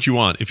depends what you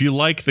want. If you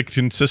like the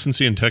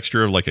consistency and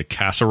texture of like a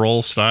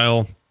casserole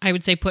style, I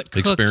would say put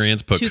 2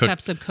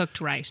 cups of cooked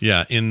rice.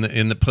 Yeah,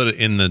 put it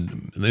in the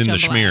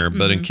schmear.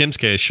 But in Kim's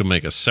case, she'll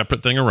make a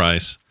separate thing of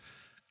rice,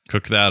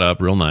 cook that up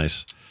real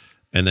nice,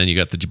 and then you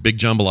got the big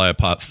jambalaya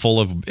pot full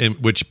of,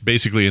 which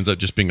basically ends up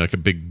just being like a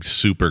big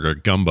soup or a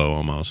gumbo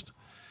almost.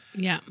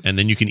 Yeah, and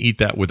then you can eat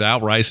that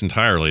without rice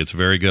entirely. It's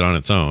very good on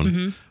its own.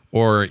 Mm-hmm.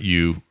 Or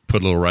you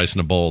put a little rice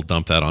in a bowl,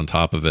 dump that on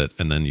top of it,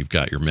 and then you've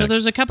got your mix. So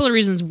there's a couple of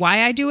reasons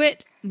why I do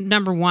it.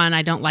 Number one,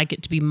 I don't like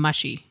it to be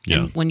mushy. Yeah.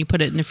 And when you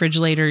put it in the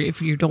refrigerator,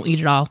 if you don't eat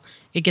it all,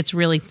 it gets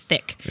really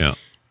thick. Yeah.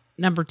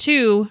 Number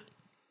two,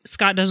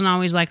 Scott doesn't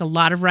always like a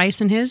lot of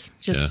rice in his,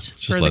 just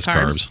for less the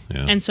carbs.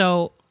 Yeah. And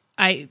so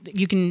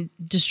you can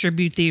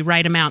distribute the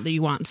right amount that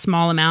you want,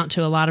 small amount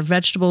to a lot of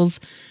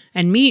vegetables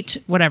and meat,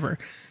 whatever.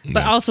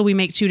 But also we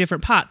make 2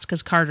 different pots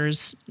because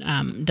Carter's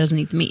doesn't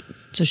eat the meat.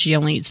 So she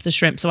only eats the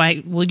shrimp. So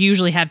I will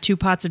usually have 2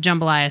 pots of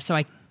jambalaya. So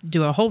I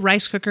do a whole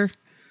rice cooker,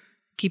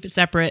 keep it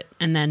separate,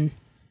 and then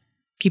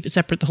keep it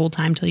separate the whole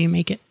time till you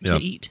make it to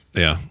eat.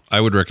 Yeah,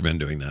 I would recommend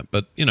doing that.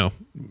 But,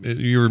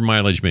 your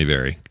mileage may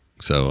vary.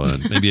 So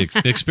maybe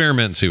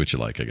experiment and see what you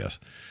like, I guess.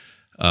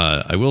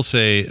 I will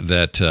say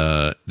that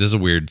this is a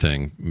weird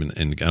thing,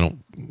 and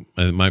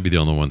I might be the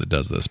only one that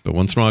does this, but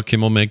once in a while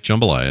Kim will make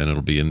jambalaya, and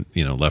it'll be in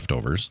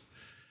leftovers.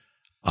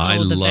 I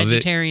the love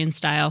vegetarian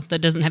style that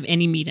doesn't have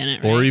any meat in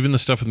it, right? Or even the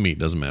stuff with meat,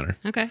 doesn't matter.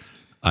 Okay.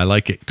 I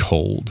like it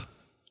cold.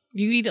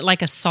 You eat it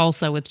like a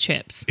salsa with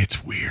chips.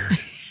 It's weird.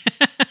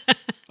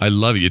 I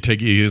love it. You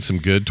get some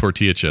good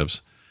tortilla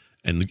chips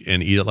and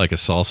eat it like a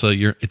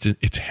salsa.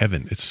 It's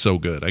heaven. It's so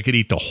good. I could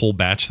eat the whole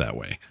batch that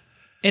way.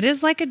 It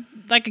is like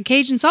a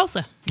Cajun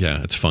salsa.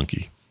 Yeah, it's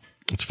funky.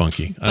 It's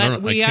funky.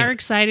 But we are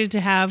excited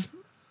to have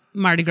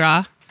Mardi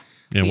Gras.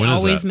 Yeah, we when is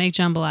always that? make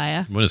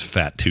jambalaya. When is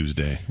Fat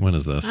Tuesday? When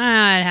is this?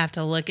 I'd have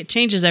to look. It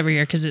changes every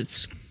year because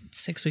it's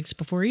 6 weeks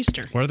before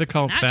Easter. Why do they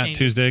call it Fat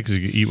Tuesday? Because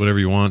you eat whatever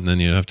you want and then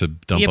you have to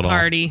dump it all.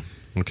 Party.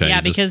 Okay.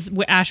 Yeah, because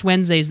Ash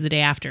Wednesday is the day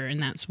after,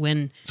 and that's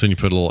when. So you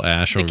put a little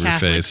ash over your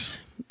face.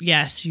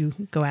 Yes, you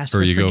go ask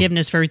for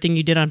forgiveness for everything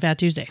you did on Fat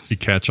Tuesday. You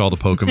catch all the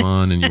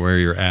Pokemon and you wear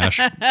your Ash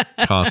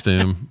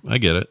costume. I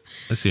get it.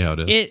 I see how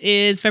it is. It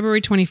is February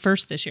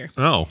 21st this year.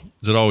 Oh,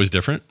 is it always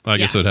different? I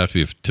guess it would have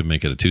to be to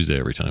make it a Tuesday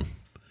every time.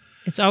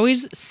 It's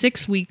always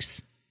 6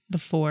 weeks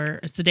before.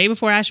 It's the day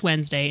before Ash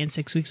Wednesday and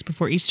 6 weeks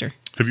before Easter.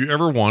 Have you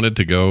ever wanted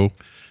to go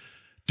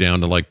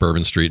down to like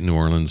Bourbon Street in New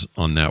Orleans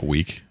on that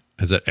week?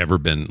 Has that ever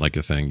been like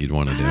a thing you'd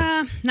want to do?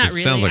 Not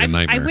really. Sounds like a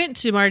nightmare. I went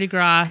to Mardi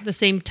Gras, the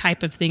same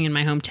type of thing in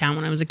my hometown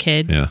when I was a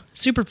kid. Yeah.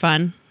 Super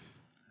fun.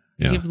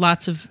 Yeah. You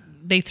have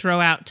they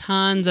throw out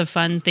tons of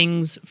fun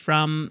things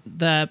from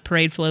the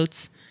parade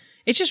floats.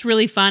 It's just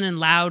really fun and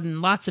loud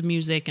and lots of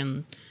music,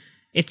 and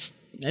it's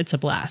a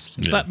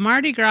blast. Yeah. But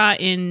Mardi Gras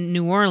in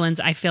New Orleans,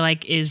 I feel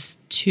like, is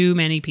too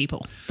many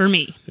people for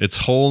me. It's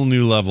whole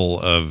new level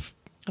of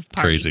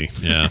crazy.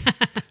 Yeah.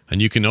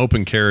 And you can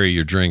open carry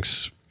your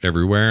drinks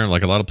everywhere.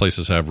 Like a lot of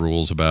places have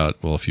rules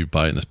about, well, if you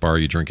buy it in this bar,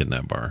 you drink it in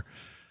that bar.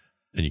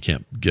 And you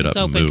can't get up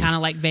and move. It's open kind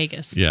of like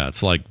Vegas. Yeah.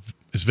 It's like,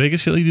 is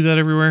Vegas really do that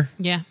everywhere?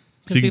 Yeah.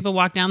 Because people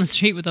walk down the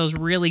street with those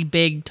really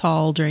big,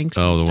 tall drinks.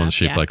 Oh, the ones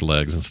shaped like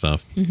legs and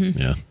stuff. Mm-hmm.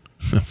 Yeah.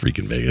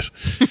 Freaking Vegas.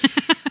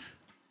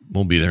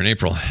 We'll be there in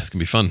April. It's going to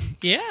be fun.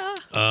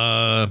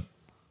 Yeah.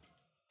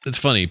 It's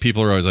funny.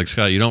 People are always like,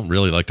 Scott, you don't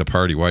really like to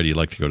party. Why do you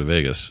like to go to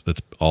Vegas?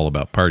 That's all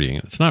about partying.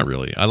 It's not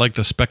really. I like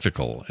the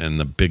spectacle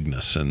and the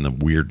bigness and the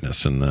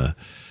weirdness and the...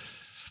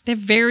 They're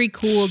very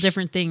cool,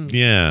 different things.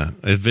 Yeah.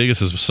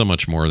 Vegas is so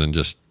much more than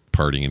just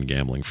partying and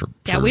gambling for...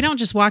 Yeah, we don't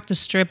just walk the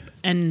strip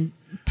and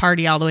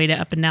party all the way to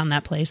up and down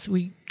that place.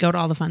 We go to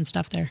all the fun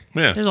stuff there.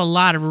 Yeah. There's a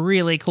lot of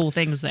really cool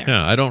things there.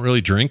 Yeah, I don't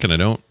really drink and I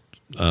don't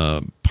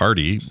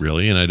party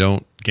really, and I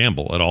don't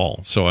gamble at all.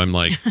 So I'm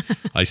like,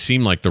 I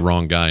seem like the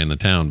wrong guy in the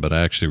town, but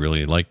I actually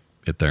really like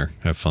it there.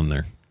 Have fun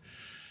there.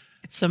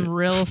 It's some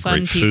real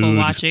fun people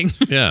watching.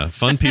 Yeah,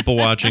 fun people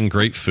watching,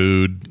 great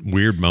food,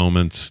 weird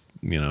moments,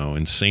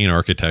 insane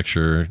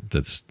architecture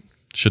that's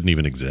shouldn't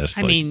even exist.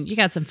 I mean, you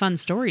got some fun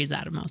stories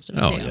out of most of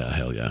it. Oh, yeah,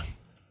 hell yeah.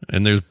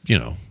 And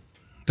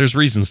there's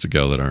reasons to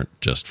go that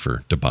aren't just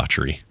for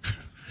debauchery.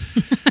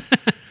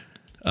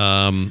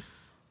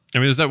 I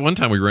mean, there's that one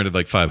time we rented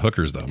like 5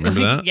 hookers, though. Remember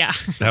that? Yeah.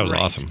 That was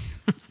Right. awesome.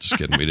 Just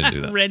kidding. We didn't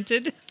do that.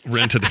 Rented.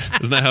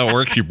 Isn't that how it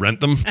works? You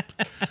rent them?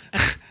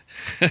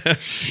 You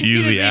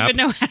use He the doesn't app. even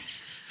know how-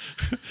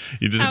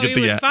 You just how get we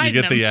the would app. You find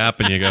get the them. app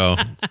and you go,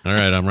 all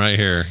right, I'm right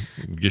here.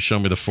 Just show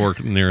me the 4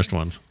 nearest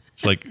ones.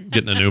 It's like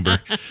getting an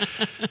Uber.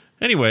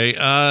 Anyway,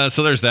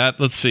 so there's that.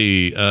 Let's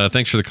see.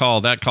 Thanks for the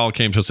call. That call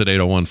came to us at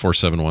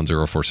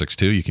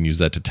 801-471-0462. You can use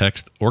that to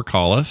text or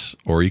call us,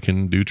 or you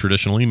can do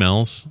traditional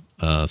emails,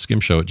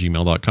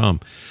 skimshow@gmail.com.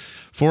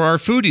 For our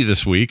foodie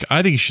this week,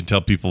 I think you should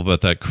tell people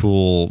about that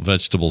cool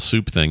vegetable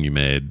soup thing you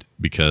made,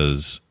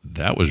 because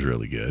that was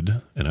really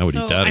good, and I would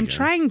eat that I'm again.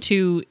 trying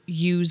to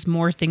use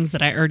more things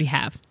that I already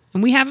have.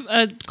 And we have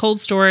a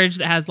cold storage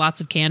that has lots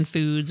of canned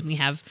foods.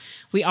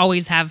 We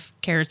always have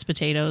carrots,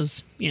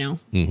 potatoes,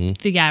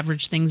 the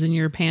average things in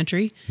your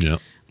pantry. Yeah.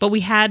 But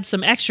we had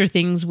some extra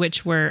things,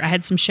 which were, I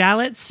had some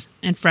shallots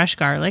and fresh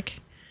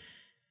garlic,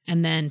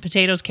 and then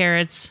potatoes,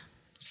 carrots,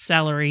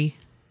 celery,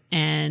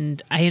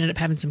 and I ended up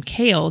having some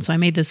kale. So I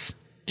made this,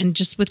 and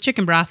just with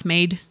chicken broth,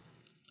 made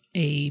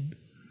a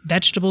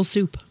vegetable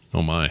soup.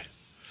 Oh, my.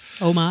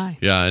 Oh, my.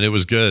 Yeah, and it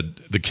was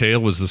good. The kale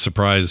was the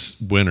surprise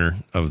winner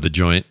of the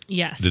joint.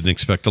 Yes. Didn't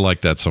expect to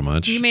like that so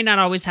much. You may not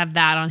always have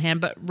that on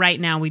hand, but right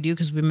now we do,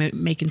 because we're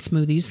making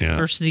smoothies. Yeah.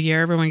 First of the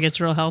year, everyone gets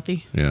real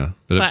healthy. Yeah,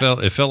 but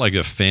it felt like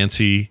a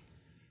fancy.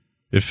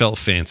 It felt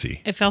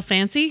fancy. It felt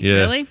fancy? Yeah,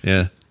 Really?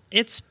 yeah.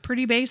 It's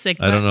pretty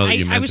basic. I don't know that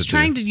you I meant was it to.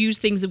 trying to use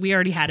things that we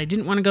already had. I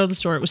didn't want to go to the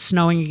store. It was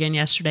snowing again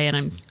yesterday,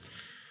 and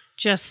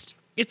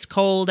it's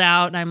cold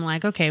out, and I'm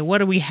like, okay, what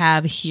do we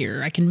have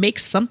here? I can make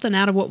something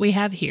out of what we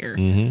have here.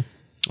 Mm-hmm.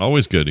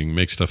 Always good. You can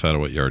make stuff out of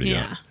what you already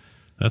Yeah. got.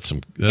 That's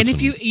And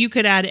if you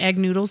could add egg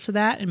noodles to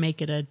that and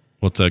make it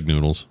what's egg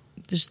noodles?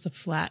 just the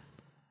flat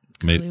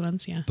curly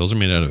ones, yeah. Those are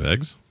made out of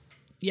eggs?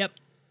 Yep.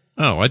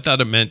 Oh, I thought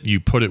it meant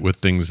you put it with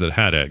things that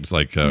had eggs,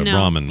 like No,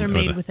 ramen. they're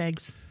made with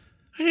eggs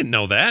I didn't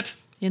know that.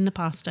 in the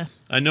pasta.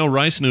 I know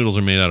rice noodles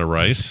are made out of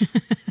rice,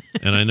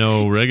 and I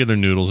know regular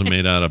noodles are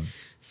made out of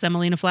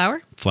Semolina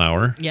flour?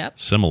 flour. Yep.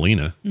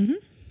 Semolina. Mm-hmm.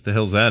 The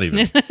hell's that even?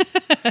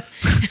 I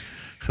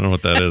don't know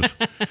what that is.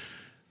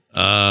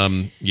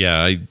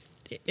 Yeah.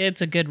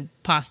 It's a good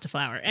pasta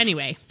flour.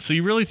 Anyway, So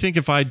you really think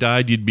if I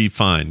died, you'd be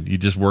fine? You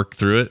just work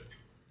through it?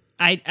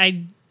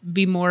 I'd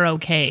be more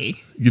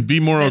okay. You'd be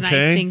more than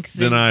okay I think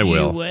than that I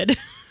will. You would.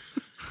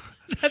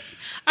 I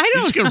You're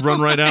don't just going to run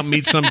right out and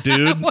meet some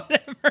dude?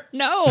 Whatever.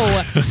 No.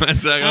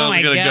 That's how Oh I my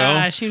was going to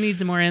gosh, who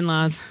needs more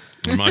in-laws?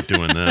 go? I'm not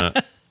doing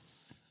that.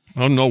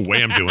 Oh, no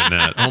way I'm doing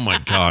that. Oh, my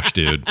gosh,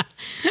 dude.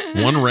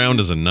 One round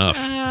is enough.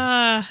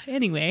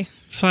 Anyway,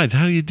 Besides,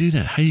 how do you do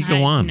that? How do you go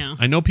I on? know.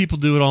 I know people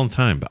do it all the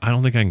time, but I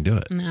don't think I can do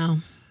it. no.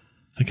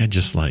 I think I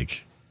just I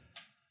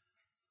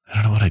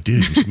don't know what I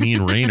do. Just me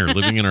and Rain are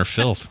living in our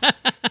filth.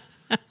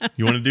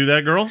 You want to do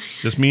that, girl?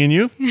 Just me and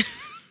you?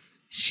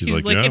 She's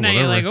like, looking yeah, at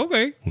you like, whatever.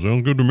 okay. Well,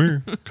 sounds good to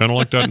me. Kind of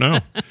like that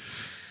now.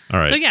 All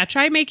right. So yeah,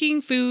 try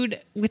making food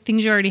with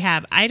things you already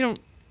have. I don't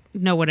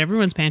know what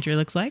everyone's pantry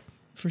looks like,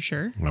 for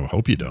sure. I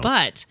hope you don't.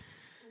 But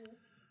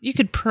you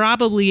could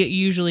probably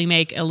usually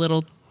make a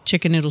little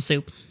chicken noodle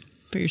soup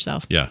for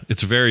yourself. Yeah,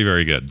 it's very,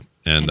 very good.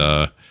 And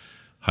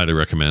highly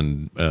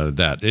recommend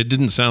that. It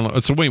didn't sound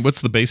like... So wait,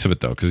 what's the base of it,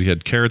 though? Because you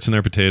had carrots in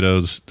there,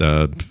 potatoes,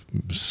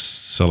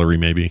 celery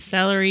maybe,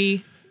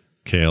 Celery,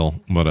 kale.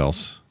 What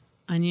else?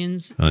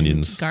 onions,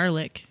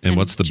 garlic. And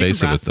what's the chicken base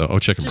broth. of it, though? Oh,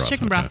 chicken Just broth.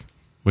 chicken okay. broth.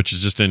 Which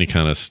is just any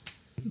kind of...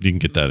 You can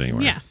get that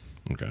anywhere. Yeah.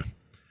 Okay.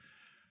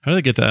 How do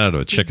they get that out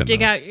of a chicken, Dig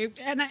though? out,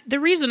 and the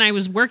reason I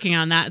was working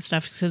on that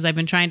stuff is because I've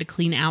been trying to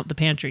clean out the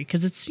pantry.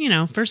 Because it's,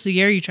 first of the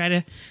year, you try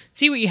to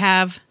see what you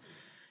have,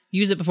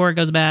 use it before it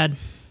goes bad.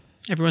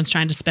 Everyone's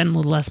trying to spend a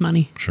little less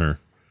money. Sure.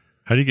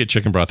 How do you get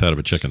chicken broth out of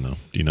a chicken, though?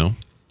 Do you know?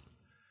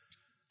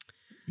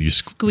 You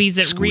Squeeze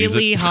it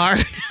really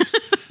hard.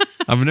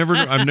 I've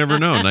never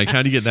known. Like,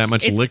 how do you get that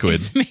much liquid?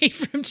 It's made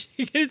from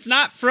chicken. It's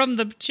not from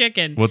the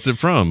chicken. What's it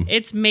from?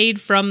 It's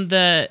made from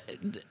the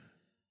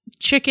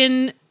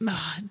chicken.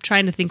 I'm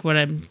trying to think what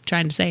I'm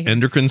trying to say.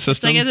 Endocrine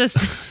system? It's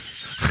like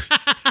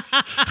this.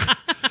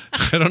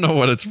 I don't know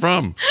what it's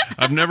from.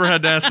 I've never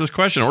had to ask this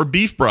question. Or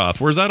beef broth.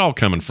 Where's that all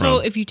coming from? So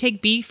if you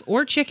take beef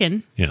or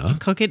chicken, Yeah.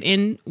 cook it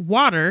in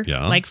water,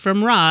 Yeah. like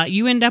from raw,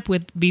 you end up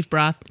with beef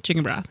broth,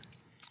 chicken broth.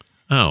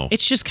 Oh.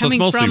 It's just So coming it's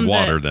mostly from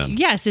water then.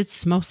 Yes,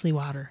 it's mostly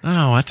water.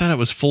 Oh, I thought it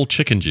was full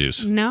chicken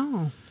juice.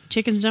 No,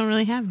 chickens don't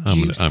really have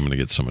I'm juice. gonna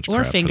get so much or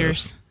crap for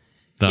fingers.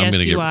 this.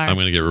 Yes, you are. I'm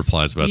gonna get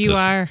replies about You this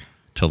are.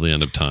 till the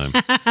end of time.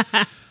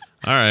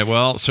 All right.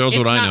 Well, shows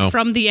It's what not I know.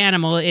 from the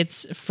animal.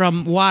 It's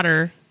from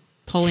water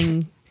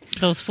pulling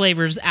those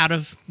flavors out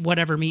of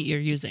whatever meat you're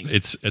using.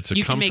 It's a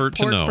you can make comfort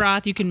to pork know.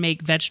 broth. You can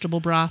make vegetable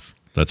broth.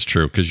 That's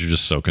true because you're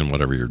just soaking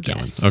whatever you're doing.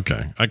 Yes.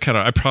 Okay. I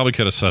probably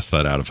could have sussed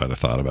that out if I'd have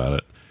thought about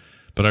it.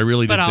 But I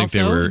really did think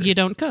they were. You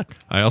don't cook.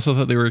 I also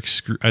thought they were.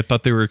 I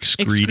thought they were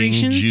excreting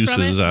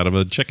juices out of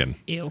a chicken.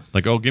 Ew.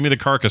 Like, oh, give me the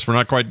carcass. We're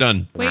not quite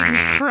done. Wait,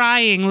 who's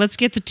crying? Let's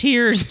get the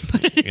tears.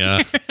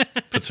 Yeah.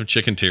 Put some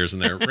chicken tears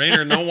in there.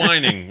 Rainer, no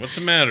whining. What's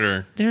the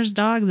matter? There's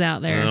dogs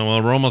out there.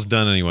 Well, we're almost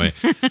done anyway.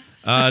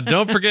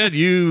 Don't forget,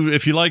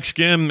 if you like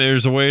Skim,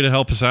 there's a way to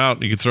help us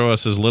out. You can throw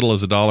us as little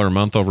as $1 a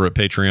month over at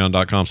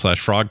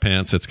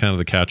patreon.com/frogpants. It's kind of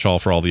the catch-all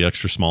for all the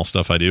extra small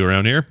stuff I do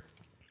around here.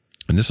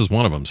 And this is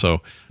one of them.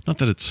 So not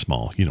that it's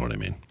small. You know what I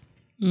mean.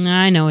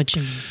 I know what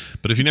you mean.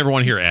 But if you never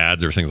want to hear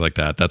ads or things like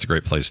that, that's a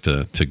great place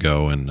to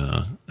go and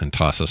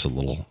toss us a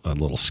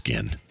little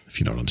skin, if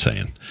you know what I'm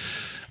saying.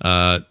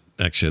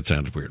 Actually, it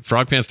sounded weird.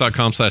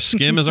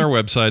 Frogpants.com/skim is our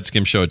website,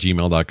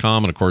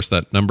 skimshow@gmail.com. And of course,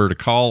 that number to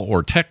call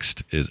or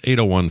text is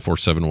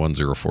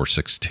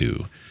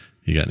 801-471-0462.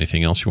 You got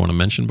anything else you want to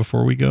mention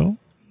before we go?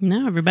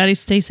 No, everybody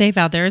stay safe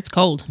out there. It's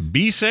cold.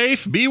 Be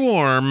safe, be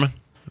warm.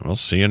 We'll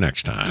see you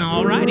next time.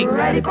 All righty.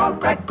 Ready for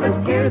breakfast,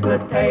 here's the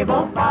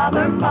table.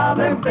 Father,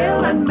 Mother,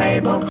 Bill, and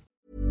Mabel.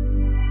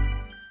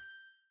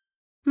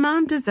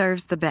 Mom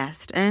deserves the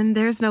best, and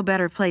there's no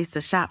better place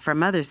to shop for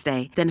Mother's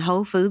Day than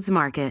Whole Foods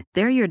Market.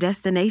 They're your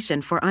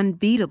destination for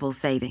unbeatable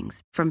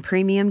savings, from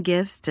premium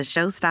gifts to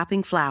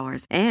show-stopping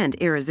flowers and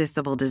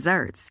irresistible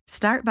desserts.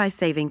 Start by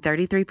saving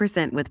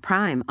 33% with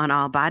Prime on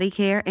all body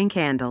care and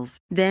candles.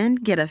 Then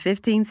get a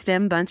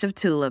 15-stem bunch of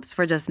tulips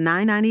for just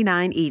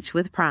 $9.99 each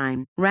with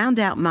Prime. Round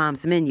out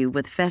Mom's menu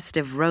with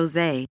festive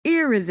rosé,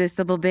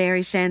 irresistible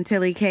berry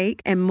chantilly cake,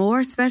 and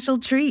more special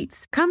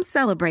treats. Come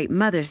celebrate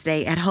Mother's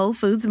Day at Whole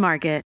Foods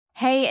Market.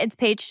 Hey, it's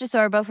Paige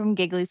DeSorbo from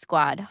Giggly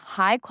Squad.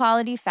 High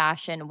quality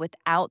fashion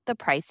without the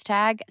price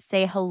tag.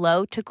 Say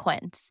hello to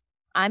Quince.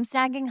 I'm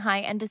snagging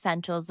high-end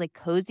essentials like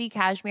cozy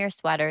cashmere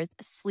sweaters,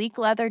 sleek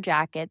leather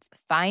jackets,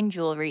 fine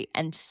jewelry,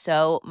 and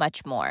so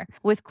much more.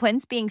 With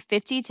Quince being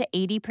 50 to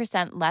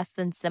 80% less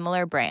than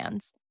similar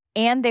brands.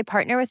 And they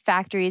partner with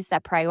factories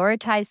that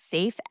prioritize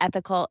safe,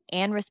 ethical,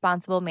 and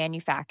responsible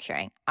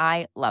manufacturing.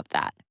 I love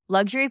that.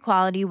 Luxury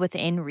quality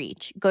within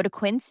reach. Go to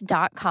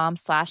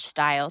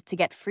quince.com/style to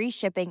get free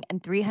shipping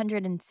and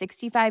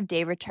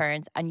 365-day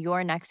returns on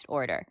your next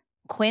order.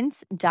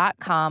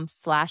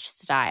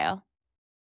 Quince.com/style.